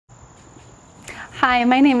Hi,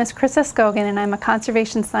 my name is Krista Skogan and I'm a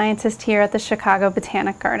conservation scientist here at the Chicago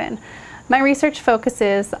Botanic Garden. My research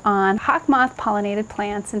focuses on hawk moth pollinated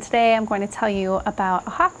plants, and today I'm going to tell you about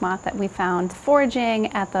a hawk moth that we found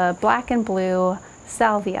foraging at the black and blue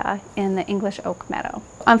salvia in the English oak meadow.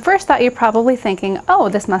 On first thought, you're probably thinking, oh,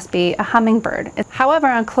 this must be a hummingbird. However,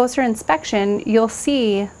 on closer inspection, you'll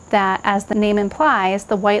see that, as the name implies,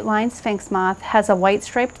 the white-lined sphinx moth has a white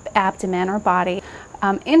striped abdomen or body.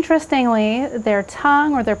 Interestingly, their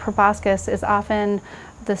tongue or their proboscis is often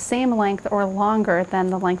the same length or longer than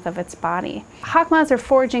the length of its body. Hawk moths are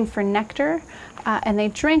foraging for nectar, and they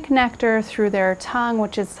drink nectar through their tongue,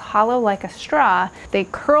 which is hollow like a straw. They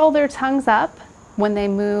curl their tongues up when they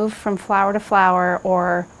move from flower to flower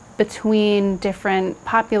or between different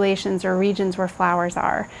populations or regions where flowers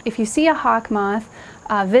are. If you see a hawk moth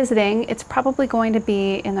visiting, it's probably going to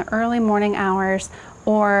be in the early morning hours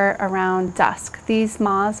or around dusk. These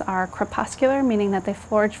moths are crepuscular, meaning that they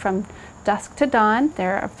forage from dusk to dawn.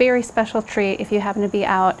 They're a very special treat if you happen to be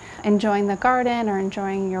out enjoying the garden or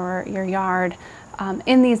enjoying your yard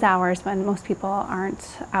in these hours when most people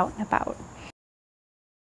aren't out and about.